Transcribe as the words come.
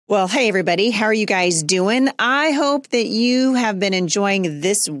Well, hey, everybody. How are you guys doing? I hope that you have been enjoying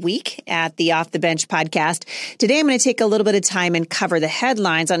this week at the Off the Bench podcast. Today, I'm going to take a little bit of time and cover the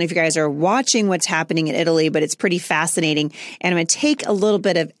headlines. I don't know if you guys are watching what's happening in Italy, but it's pretty fascinating. And I'm going to take a little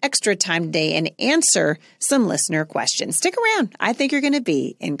bit of extra time today and answer some listener questions. Stick around. I think you're going to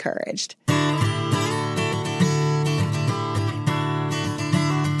be encouraged.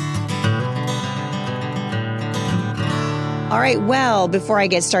 All right. Well, before I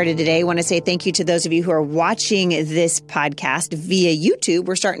get started today, I want to say thank you to those of you who are watching this podcast via YouTube.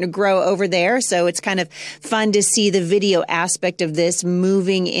 We're starting to grow over there, so it's kind of fun to see the video aspect of this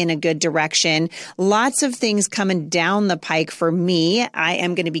moving in a good direction. Lots of things coming down the pike for me. I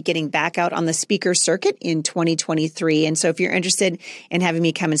am going to be getting back out on the speaker circuit in 2023. And so if you're interested in having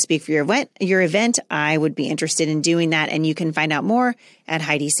me come and speak for your event, I would be interested in doing that. And you can find out more at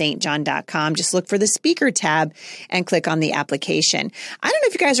HeidiSt.John.com. Just look for the speaker tab and click on the application. I don't know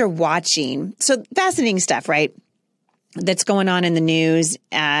if you guys are watching. So fascinating stuff, right? That's going on in the news.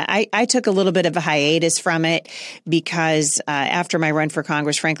 I took a little bit of a hiatus from it because after my run for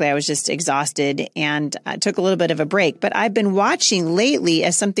Congress, frankly, I was just exhausted and took a little bit of a break. But I've been watching lately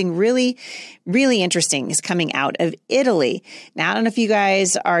as something really, really interesting is coming out of Italy. Now, I don't know if you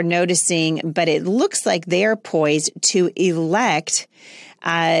guys are noticing, but it looks like they're poised to elect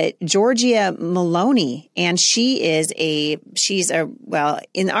Giorgia Meloni, and she's well,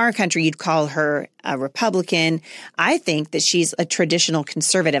 in our country, you'd call her a Republican. I think that she's a traditional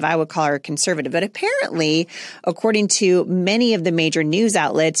conservative. I would call her a conservative, but apparently, according to many of the major news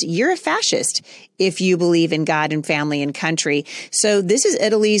outlets, you're a fascist if you believe in God and family and country. So this is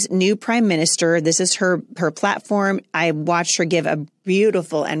Italy's new prime minister. This is her platform. I watched her give a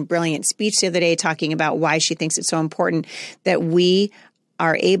beautiful and brilliant speech the other day talking about why she thinks it's so important that we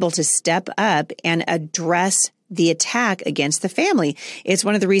are able to step up and address the attack against the family. It's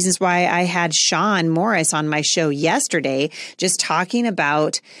one of the reasons why I had Sean Morris on my show yesterday, just talking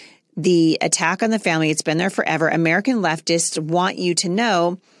about the attack on the family. It's been there forever. American leftists want you to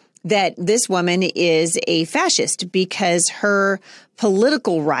know that this woman is a fascist because her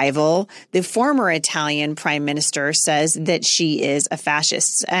political rival, the former Italian prime minister, says that she is a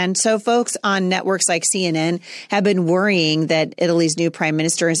fascist. And so folks on networks like CNN have been worrying that Italy's new prime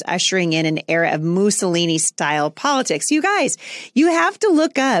minister is ushering in an era of Mussolini-style politics. You guys, you have to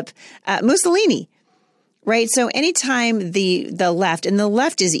look up Mussolini, right? So anytime the left, and the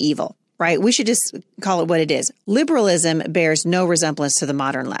left is evil, right? We should just call it what it is. Liberalism bears no resemblance to the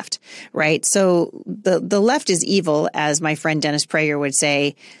modern left, right? So the left is evil, as my friend Dennis Prager would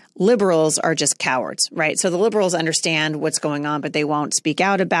say. Liberals are just cowards, right? So the liberals understand what's going on, but they won't speak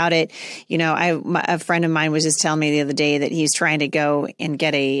out about it. You know, a friend of mine was just telling me the other day that he's trying to go and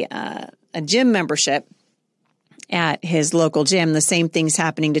get a gym membership at his local gym. The same thing's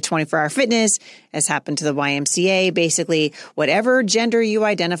happening to 24 Hour Fitness as happened to the YMCA. Basically, whatever gender you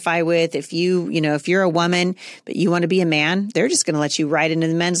identify with, if you're a woman, but you want to be a man, they're just going to let you right into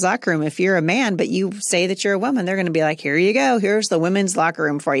the men's locker room. If you're a man, but you say that you're a woman, they're going to be like, here you go. Here's the women's locker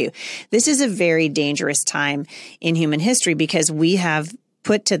room for you. This is a very dangerous time in human history because we have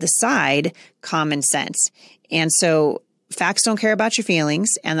put to the side common sense. And so facts don't care about your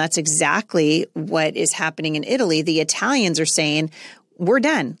feelings. And that's exactly what is happening in Italy. The Italians are saying, we're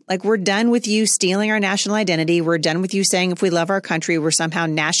done. Like, we're done with you stealing our national identity. We're done with you saying if we love our country, we're somehow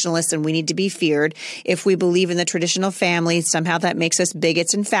nationalists and we need to be feared. If we believe in the traditional family, somehow that makes us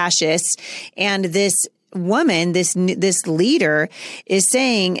bigots and fascists. And this woman, this leader is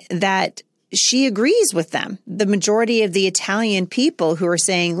saying that she agrees with them. The majority of the Italian people who are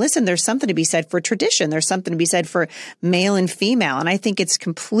saying, listen, there's something to be said for tradition. There's something to be said for male and female. And I think it's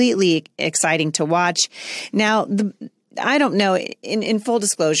completely exciting to watch. Now, I don't know, in full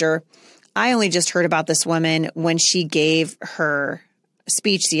disclosure, I only just heard about this woman when she gave her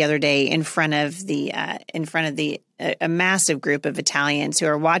speech the other day in front of a massive group of Italians who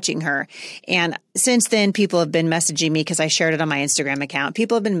are watching her. And since then, people have been messaging me because I shared it on my Instagram account.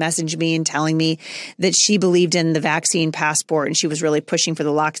 People have been messaging me and telling me that she believed in the vaccine passport and she was really pushing for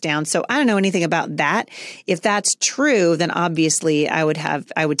the lockdown. So I don't know anything about that. If that's true, then obviously I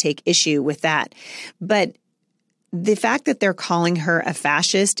would take issue with that. But the fact that they're calling her a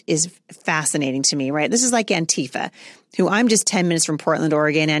fascist is fascinating to me, right? This is like Antifa, who I'm just 10 minutes from Portland,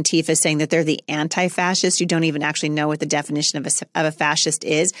 Oregon. Antifa saying that they're the anti-fascists who don't even actually know what the definition of a fascist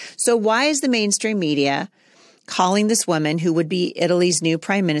is. So why is the mainstream media calling this woman who would be Italy's new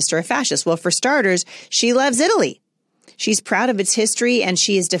prime minister a fascist? Well, for starters, she loves Italy. She's proud of its history, and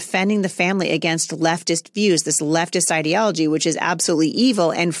she is defending the family against leftist views, this leftist ideology, which is absolutely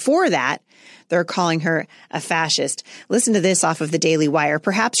evil. And for that, they're calling her a fascist. Listen to this off of the Daily Wire.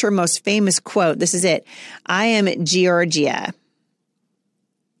 Perhaps her most famous quote. This is it. I am Georgia.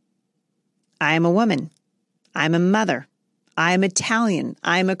 I am a woman. I'm a mother. I'm Italian.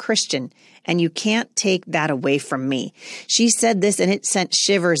 I'm a Christian. And you can't take that away from me. She said this, and it sent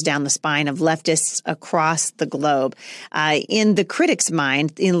shivers down the spine of leftists across the globe. In the critics'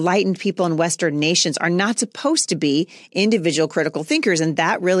 mind, enlightened people in Western nations are not supposed to be individual critical thinkers, and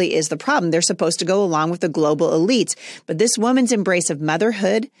that really is the problem. They're supposed to go along with the global elites. But this woman's embrace of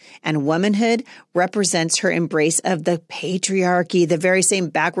motherhood and womanhood represents her embrace of the patriarchy, the very same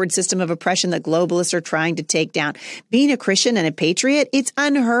backward system of oppression that globalists are trying to take down. Being a Christian and a patriot, it's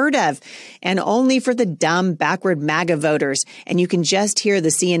unheard of. And only for the dumb, backward MAGA voters. And you can just hear the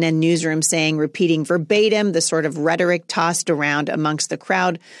CNN newsroom saying, repeating verbatim, the sort of rhetoric tossed around amongst the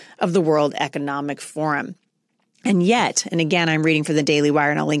crowd of the World Economic Forum. And yet, and again, I'm reading from the Daily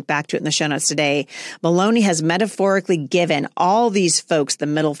Wire, and I'll link back to it in the show notes today, Meloni has metaphorically given all these folks the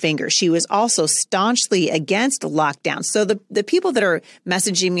middle finger. She was also staunchly against lockdown. So the people that are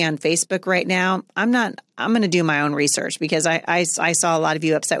messaging me on Facebook right now, I'm going to do my own research, because I saw a lot of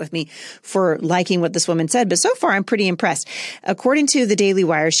you upset with me for liking what this woman said. But so far, I'm pretty impressed. According to the Daily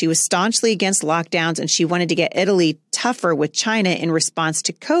Wire, she was staunchly against lockdowns, and she wanted to get Italy tougher with China in response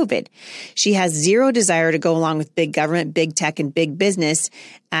to COVID. She has zero desire to go along with big government, big tech, and big business.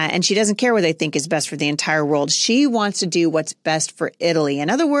 And she doesn't care what they think is best for the entire world. She wants to do what's best for Italy. In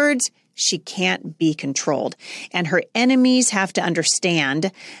other words, she can't be controlled. And her enemies have to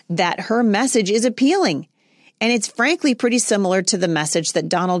understand that her message is appealing. And it's frankly pretty similar to the message that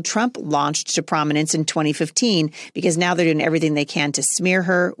Donald Trump launched to prominence in 2015, because now they're doing everything they can to smear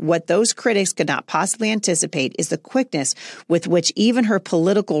her. What those critics could not possibly anticipate is the quickness with which even her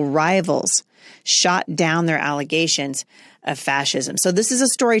political rivals shot down their allegations of fascism. So this is a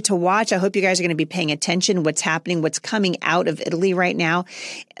story to watch. I hope you guys are going to be paying attention what's happening, what's coming out of Italy right now.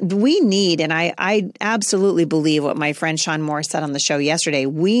 We need, and I absolutely believe what my friend Sean Moore said on the show yesterday,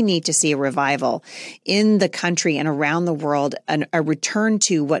 we need to see a revival in the country and around the world, a return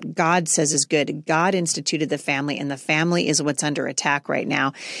to what God says is good. God instituted the family, and the family is what's under attack right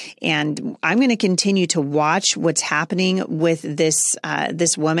now. And I'm going to continue to watch what's happening with this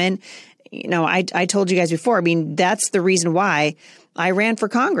woman. You know, I told you guys before, I mean, that's the reason why I ran for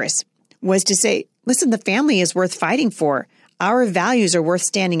Congress, was to say, listen, the family is worth fighting for. Our values are worth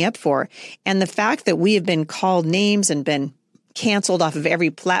standing up for. And the fact that we have been called names and been canceled off of every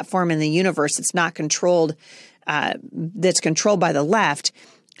platform in the universe that's not controlled, that's controlled by the left,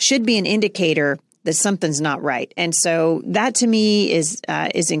 should be an indicator that something's not right. And so that to me is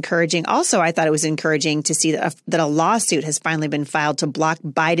encouraging. Also, I thought it was encouraging to see that a lawsuit has finally been filed to block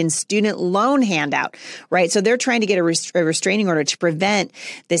Biden's student loan handout, right? So they're trying to get a restraining order to prevent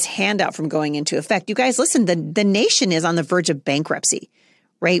this handout from going into effect. You guys, listen, the nation is on the verge of bankruptcy.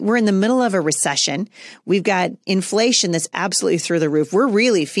 Right? We're in the middle of a recession. We've got inflation that's absolutely through the roof. We're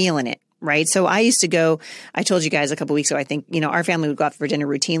really feeling it. Right. So I used to go, I told you guys a couple of weeks ago, I think, our family would go out for dinner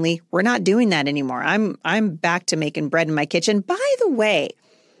routinely. We're not doing that anymore. I'm back to making bread in my kitchen. By the way,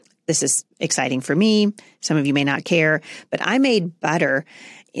 this is exciting for me. Some of you may not care, but I made butter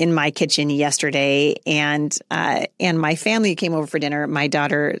in my kitchen yesterday, and my family came over for dinner. My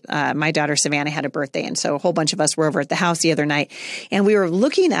daughter Savannah had a birthday, and so a whole bunch of us were over at the house the other night, and we were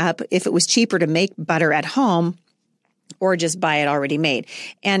looking up if it was cheaper to make butter at home or just buy it already made.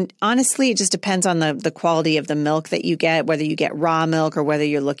 And honestly, it just depends on the quality of the milk that you get, whether you get raw milk or whether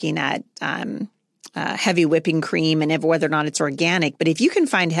you're looking at heavy whipping cream, and whether or not it's organic. But if you can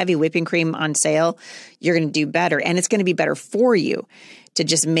find heavy whipping cream on sale, you're going to do better. And it's going to be better for you to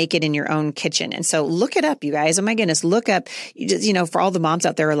just make it in your own kitchen. And so look it up, you guys. Oh my goodness, look up, for all the moms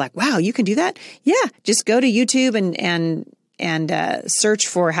out there who are like, wow, you can do that? Yeah, just go to YouTube and search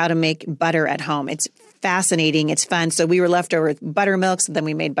for how to make butter at home. It's fascinating. It's fun. So we were left over with buttermilk. So then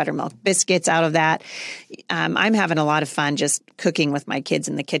we made buttermilk biscuits out of that. I'm having a lot of fun just cooking with my kids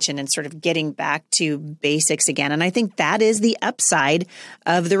in the kitchen and sort of getting back to basics again. And I think that is the upside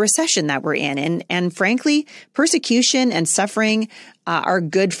of the recession that we're in. And frankly, persecution and suffering are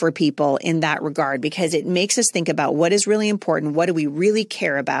good for people in that regard, because it makes us think about what is really important. What do we really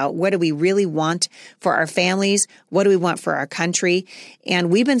care about? What do we really want for our families? What do we want for our country?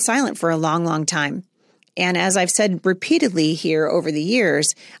 And we've been silent for a long, long time. And as I've said repeatedly here over the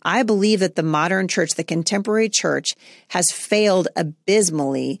years, I believe that the modern church, the contemporary church, has failed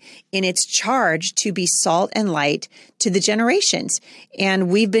abysmally in its charge to be salt and light to the generations. And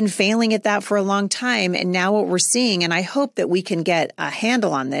we've been failing at that for a long time. And now what we're seeing, and I hope that we can get a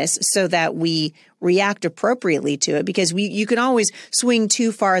handle on this so that we react appropriately to it, because you can always swing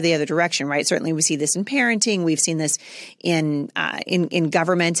too far the other direction, right? Certainly we see this in parenting. We've seen this in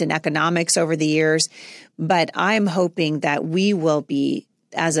government and economics over the years. But I'm hoping that we will be,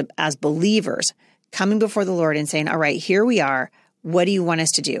 as believers, coming before the Lord and saying, all right, here we are. What do you want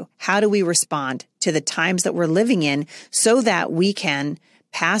us to do? How do we respond to the times that we're living in so that we can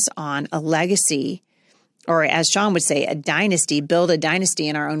pass on a legacy, or as Sean would say, a dynasty, build a dynasty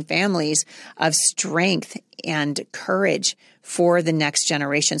in our own families of strength and courage for the next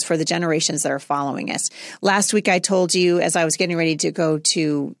generations, for the generations that are following us. Last week, I told you as I was getting ready to go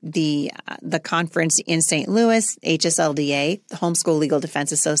to the conference in St. Louis, HSLDA, the Homeschool Legal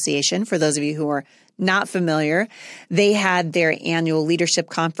Defense Association. For those of you who are not familiar, they had their annual leadership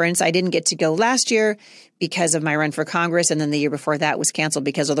conference. I didn't get to go last year because of my run for Congress. And then the year before that was canceled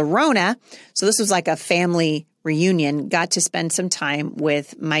because of the Rona. So this was like a family reunion. Got to spend some time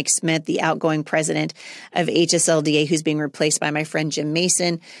with Mike Smith, the outgoing president of HSLDA, who's being replaced by my friend Jim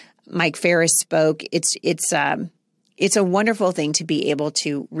Mason. Mike Ferris spoke. It's a wonderful thing to be able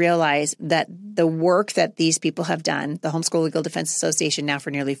to realize that the work that these people have done, the Homeschool Legal Defense Association now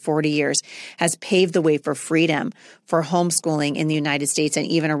for nearly 40 years, has paved the way for freedom for homeschooling in the United States and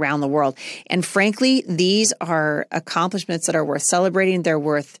even around the world. And frankly, these are accomplishments that are worth celebrating. They're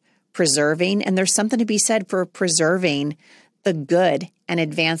worth preserving. And there's something to be said for preserving the good and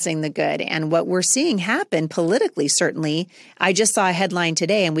advancing the good. And what we're seeing happen politically, certainly, I just saw a headline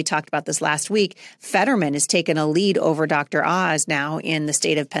today, and we talked about this last week. Fetterman has taken a lead over Dr. Oz now in the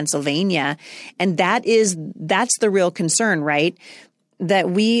state of Pennsylvania. And that's the real concern, right? That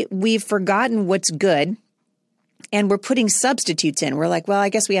we've forgotten what's good. And we're putting substitutes in. We're like, well, I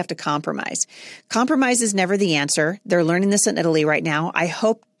guess we have to compromise. Compromise is never the answer. They're learning this in Italy right now. I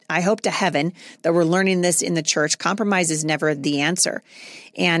hope to heaven that we're learning this in the church. Compromise is never the answer.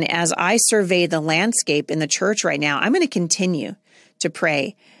 And as I survey the landscape in the church right now, I'm going to continue to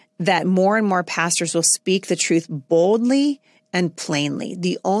pray that more and more pastors will speak the truth boldly and plainly.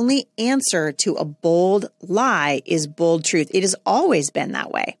 The only answer to a bold lie is bold truth. It has always been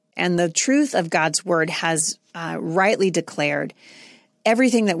that way. And the truth of God's word has rightly declared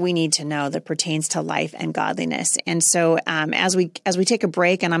everything that we need to know that pertains to life and godliness. And so as we take a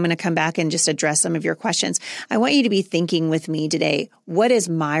break, and I'm going to come back and just address some of your questions, I want you to be thinking with me today, what is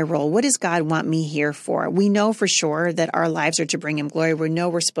my role? What does God want me here for? We know for sure that our lives are to bring him glory. We know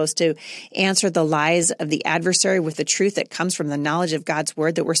we're supposed to answer the lies of the adversary with the truth that comes from the knowledge of God's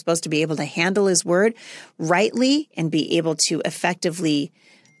word, that we're supposed to be able to handle his word rightly and be able to effectively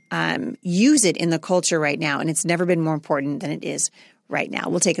use it in the culture right now. And it's never been more important than it is right now.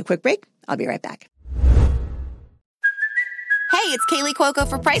 We'll take a quick break. I'll be right back. Hey, it's Kaylee Cuoco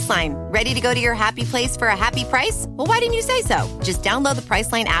for Priceline. Ready to go to your happy place for a happy price? Well, why didn't you say so? Just download the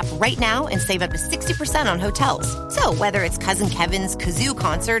Priceline app right now and save up to 60% on hotels. So whether it's Cousin Kevin's Kazoo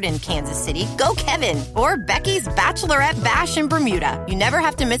Concert in Kansas City, go Kevin, or Becky's Bachelorette Bash in Bermuda, you never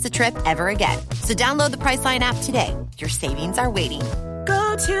have to miss a trip ever again. So download the Priceline app today. Your savings are waiting.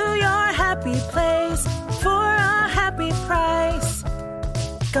 Go to your happy place for a happy price.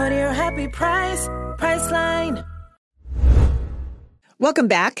 Go to your happy price, Priceline. Welcome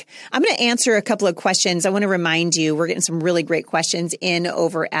back. I'm going to answer a couple of questions. I want to remind you, we're getting some really great questions in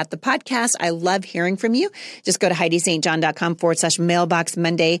over at the podcast. I love hearing from you. Just go to HeidiSt.John.com/mailbox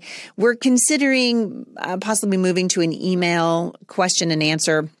Monday. We're considering possibly moving to an email question and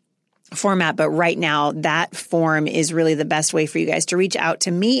answer format, but right now that form is really the best way for you guys to reach out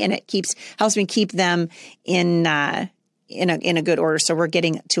to me, and it helps me keep them in a good order. So we're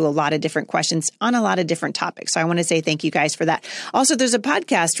getting to a lot of different questions on a lot of different topics. So I want to say thank you guys for that. Also, there's a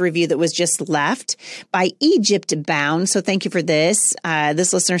podcast review that was just left by Egypt Bound. So thank you for this.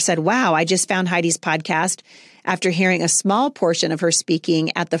 This listener said, wow, I just found Heidi's podcast after hearing a small portion of her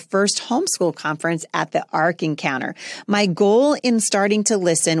speaking at the first homeschool conference at the Ark Encounter. My goal in starting to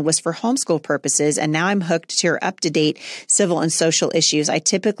listen was for homeschool purposes, and now I'm hooked to her up-to-date civil and social issues. I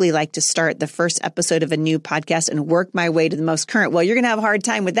typically like to start the first episode of a new podcast and work my way to the most current. Well, you're going to have a hard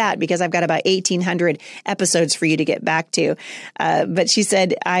time with that because I've got about 1,800 episodes for you to get back to. But she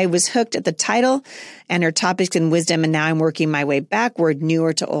said, I was hooked at the title and her topics in wisdom. And now I'm working my way backward,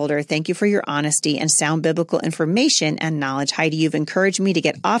 newer to older. Thank you for your honesty and sound biblical information and knowledge. Heidi, you've encouraged me to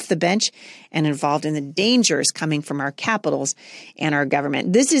get off the bench and involved in the dangers coming from our capitals and our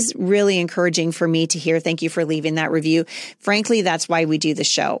government. This is really encouraging for me to hear. Thank you for leaving that review. Frankly, that's why we do the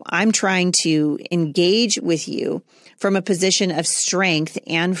show. I'm trying to engage with you from a position of strength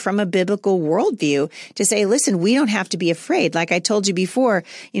and from a biblical worldview to say, listen, we don't have to be afraid. Like I told you before,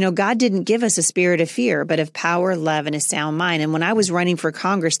 God didn't give us a spirit of fear, but of power, love, and a sound mind. And when I was running for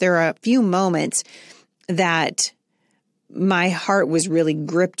Congress, there are a few moments that my heart was really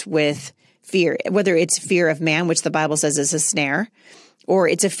gripped with fear, whether it's fear of man, which the Bible says is a snare, or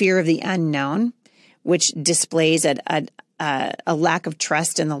it's a fear of the unknown, which displays a lack of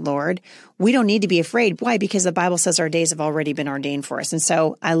trust in the Lord. We don't need to be afraid. Why? Because the Bible says our days have already been ordained for us. And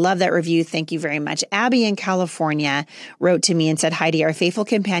so I love that review. Thank you very much. Abby in California wrote to me and said, Heidi, our faithful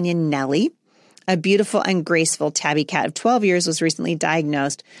companion, Nellie, a beautiful and graceful tabby cat of 12 years, was recently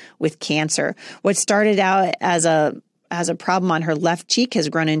diagnosed with cancer. What started out as a problem on her left cheek has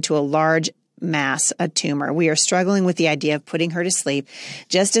grown into a large mass, a tumor. We are struggling with the idea of putting her to sleep.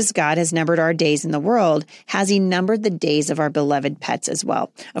 Just as God has numbered our days in the world, has he numbered the days of our beloved pets as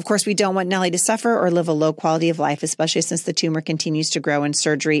well? Of course, we don't want Nellie to suffer or live a low quality of life, especially since the tumor continues to grow and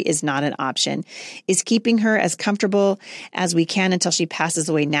surgery is not an option. Is keeping her as comfortable as we can until she passes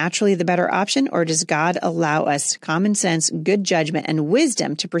away naturally the better option, or does God allow us common sense, good judgment, and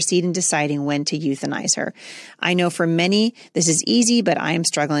wisdom to proceed in deciding when to euthanize her? I know for many this is easy, but I am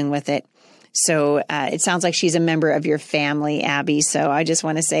struggling with it. So it sounds like she's a member of your family, Abby. So I just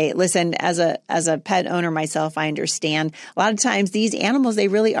want to say, listen, as a pet owner myself, I understand a lot of times these animals, they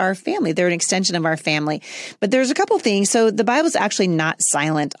really are family. They're an extension of our family. But there's a couple things. So the Bible's actually not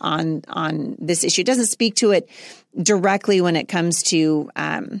silent on this issue. It doesn't speak to it directly when it comes to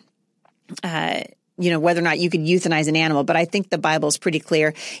whether or not you could euthanize an animal. But I think the Bible is pretty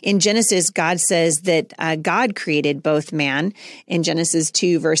clear. In Genesis, God says that God created both man in Genesis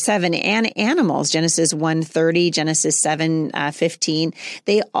 2, verse 7, and animals, Genesis 1:30, Genesis 7:15.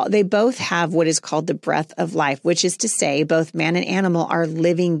 They both have what is called the breath of life, which is to say both man and animal are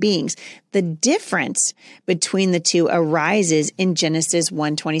living beings. The difference between the two arises in Genesis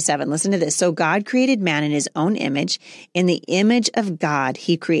 1:27. Listen to this. So God created man in his own image. In the image of God,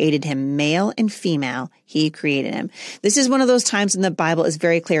 he created him, male and female. He created him. This is one of those times in the Bible is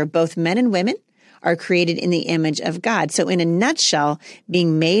very clear. Both men and women are created in the image of God. So in a nutshell,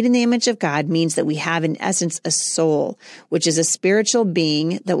 being made in the image of God means that we have in essence a soul, which is a spiritual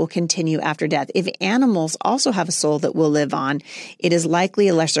being that will continue after death. If animals also have a soul that will live on, it is likely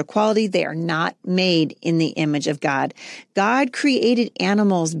a lesser quality. They are not made in the image of God. God created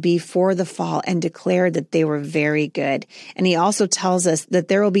animals before the fall and declared that they were very good. And he also tells us that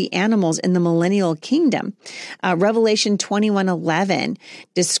there will be animals in the millennial kingdom. Revelation 21:11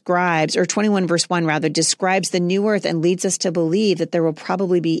 describes, or 21 verse 1 rather, describes the new earth and leads us to believe that there will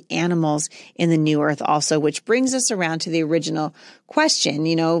probably be animals in the new earth also, which brings us around to the original question.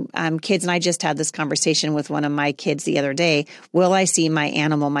 Kids, and I just had this conversation with one of my kids the other day. Will I see my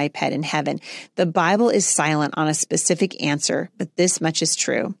animal, my pet in heaven? The Bible is silent on a specific answer, but this much is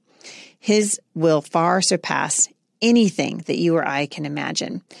true. His will far surpass anything that you or I can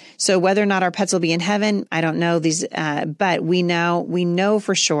imagine. So whether or not our pets will be in heaven, I don't know but we know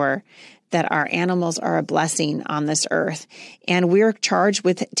for sure that our animals are a blessing on this earth, and we're charged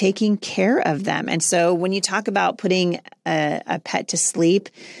with taking care of them. And so when you talk about putting a pet to sleep,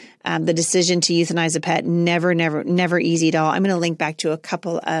 the decision to euthanize a pet, never easy at all. I'm going to link back to a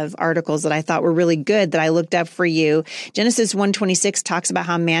couple of articles that I thought were really good that I looked up for you. Genesis 1:26 talks about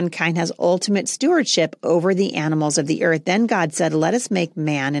how mankind has ultimate stewardship over the animals of the earth. Then God said, let us make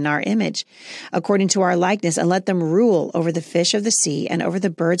man in our image, according to our likeness, and let them rule over the fish of the sea and over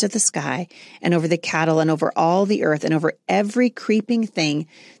the birds of the sky and over the cattle and over all the earth and over every creeping thing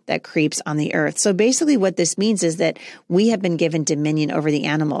that creeps on the earth. So basically what this means is that we have been given dominion over the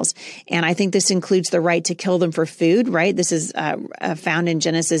animals. And I think this includes the right to kill them for food, right? This is found in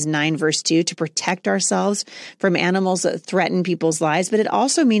Genesis 9, verse 2, to protect ourselves from animals that threaten people's lives. But it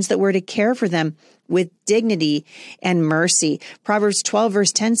also means that we're to care for them with dignity and mercy. Proverbs 12,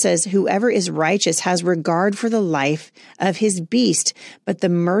 verse 10 says, whoever is righteous has regard for the life of his beast, but the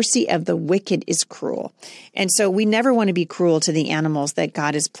mercy of the wicked is cruel. And so we never want to be cruel to the animals that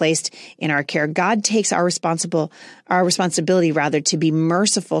God has placed in our care. God takes our responsibility to be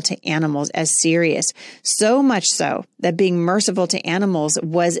merciful to animals as serious. So much so that being merciful to animals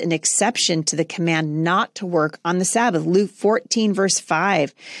was an exception to the command not to work on the Sabbath. Luke 14, verse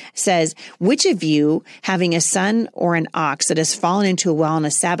 5 says, which of you, having a son or an ox that has fallen into a well on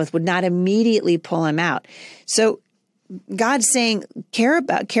a Sabbath would not immediately pull him out. So God's saying, care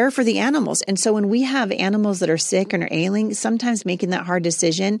for the animals. And so when we have animals that are sick and are ailing, sometimes making that hard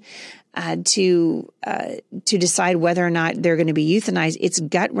decision to decide whether or not they're going to be euthanized, it's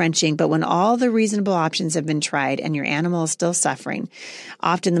gut wrenching. But when all the reasonable options have been tried and your animal is still suffering,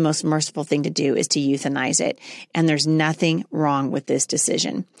 often the most merciful thing to do is to euthanize it. And there's nothing wrong with this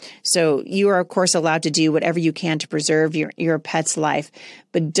decision. So you are, of course, allowed to do whatever you can to preserve your pet's life,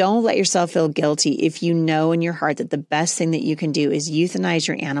 but don't let yourself feel guilty if you know in your heart that the best thing that you can do is euthanize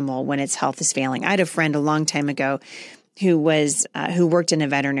your animal when its health is failing. I had a friend a long time ago who worked in a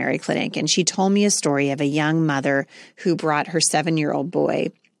veterinary clinic, and she told me a story of a young mother who brought her 7-year-old boy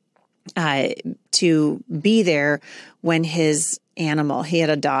to be there when his animal, he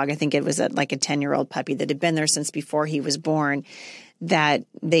had a dog, I think it was like a 10-year-old puppy that had been there since before he was born, that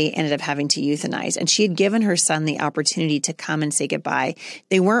they ended up having to euthanize. And she had given her son the opportunity to come and say goodbye.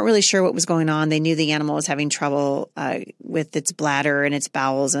 They weren't really sure what was going on. They knew the animal was having trouble with its bladder and its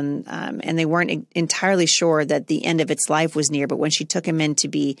bowels, and they weren't entirely sure that the end of its life was near. But when she took him in to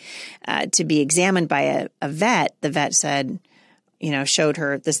be examined by a vet, the vet said, showed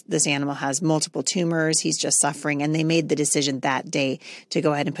her this animal has multiple tumors. He's just suffering. And they made the decision that day to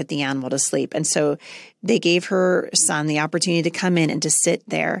go ahead and put the animal to sleep. And so they gave her son the opportunity to come in and to sit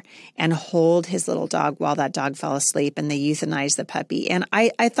there and hold his little dog while that dog fell asleep, and they euthanized the puppy. And I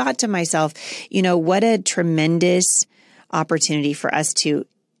thought to myself, what a tremendous opportunity for us to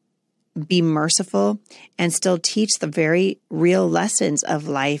be merciful and still teach the very real lessons of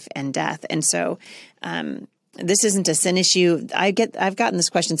life and death. And so, this isn't a sin issue. I've gotten this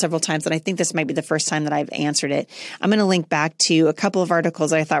question several times, and I think this might be the first time that I've answered it. I'm going to link back to a couple of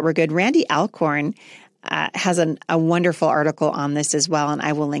articles that I thought were good. Randy Alcorn has a wonderful article on this as well, and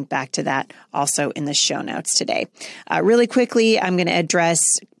I will link back to that also in the show notes today. Really quickly, I'm going to address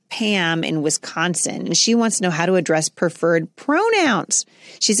Pam in Wisconsin, and she wants to know how to address preferred pronouns.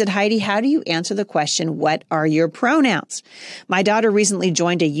 She said, Heidi, how do you answer the question, what are your pronouns? My daughter recently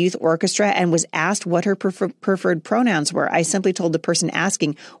joined a youth orchestra and was asked what her preferred pronouns were. I simply told the person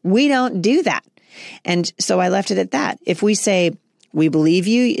asking, we don't do that. And so I left it at that. If we say, we believe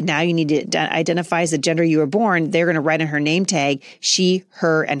you, now you need to identify as the gender you were born, they're going to write on her name tag, she,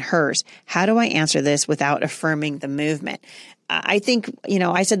 her, and hers. How do I answer this without affirming the movement? I think,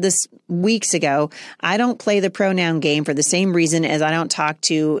 I said this weeks ago, I don't play the pronoun game for the same reason as I don't talk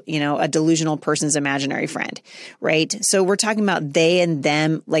to, a delusional person's imaginary friend, right? So we're talking about they and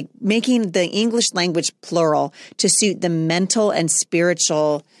them, like making the English language plural to suit the mental and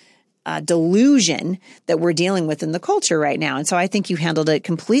spiritual delusion that we're dealing with in the culture right now. And so I think you handled it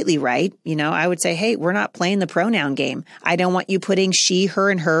completely right. I would say, hey, we're not playing the pronoun game. I don't want you putting she, her,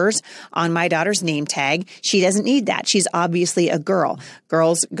 and hers on my daughter's name tag. She doesn't need that. She's obviously a girl.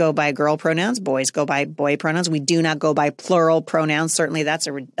 Girls go by girl pronouns. Boys go by boy pronouns. We do not go by plural pronouns. Certainly that's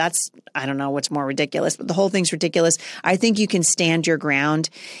I don't know what's more ridiculous, but the whole thing's ridiculous. I think you can stand your ground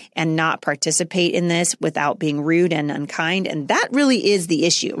and not participate in this without being rude and unkind. And that really is the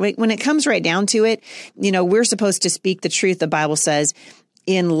issue. When it comes right down to it, we're supposed to speak the truth, the Bible says,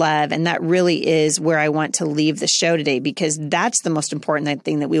 in love. And that really is where I want to leave the show today, because that's the most important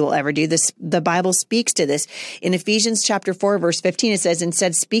thing that we will ever do. The Bible speaks to this. In Ephesians chapter 4, verse 15, it says,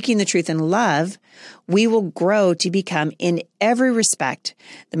 instead, speaking the truth in love, we will grow to become in every respect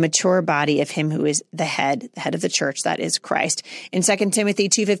the mature body of him who is the head of the church, that is Christ. In 2 Timothy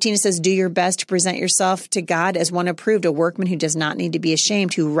 2:15, it says, do your best to present yourself to God as one approved, a workman who does not need to be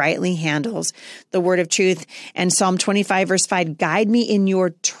ashamed, who rightly handles the word of truth. And Psalm 25, verse 5, guide me in your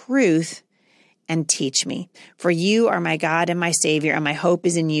truth and teach me. For you are my God and my Savior, and my hope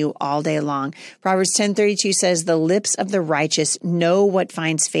is in you all day long. Proverbs 10:32 says, the lips of the righteous know what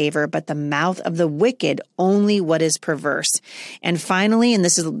finds favor, but the mouth of the wicked only what is perverse. And finally, and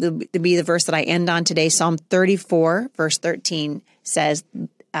this is to be the verse that I end on today, Psalm 34, verse 13 says,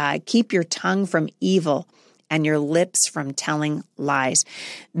 keep your tongue from evil and your lips from telling lies.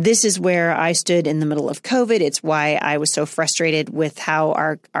 This is where I stood in the middle of COVID. It's why I was so frustrated with how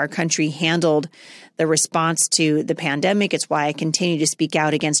our country handled the response to the pandemic. It's why I continue to speak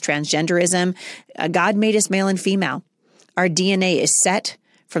out against transgenderism. God made us male and female. Our DNA is set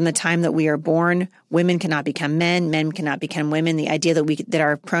from the time that we are born. Women cannot become men. Men cannot become women. The idea that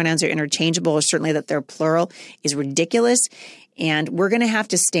our pronouns are interchangeable, or certainly that they're plural, is ridiculous. And we're going to have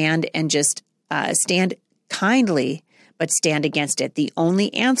to stand and just stand kindly, but stand against it. The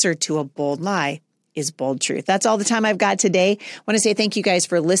only answer to a bold lie is bold truth. That's all the time I've got today. I want to say thank you guys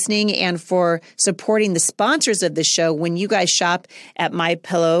for listening and for supporting the sponsors of the show. When you guys shop at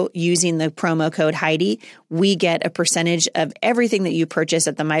MyPillow using the promo code Heidi, we get a percentage of everything that you purchase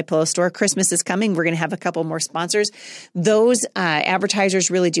at the MyPillow store. Christmas is coming. We're going to have a couple more sponsors. Those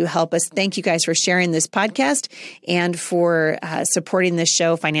advertisers really do help us. Thank you guys for sharing this podcast and for supporting this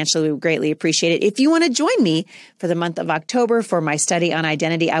show financially. We greatly appreciate it. If you want to join me for the month of October for my study on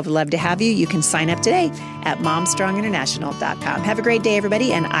identity, I would love to have you. You can sign up today at momstronginternational.com. Have a great day,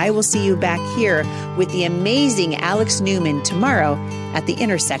 everybody, and I will see you back here with the amazing Alex Newman tomorrow at the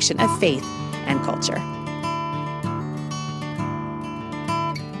intersection of faith and culture.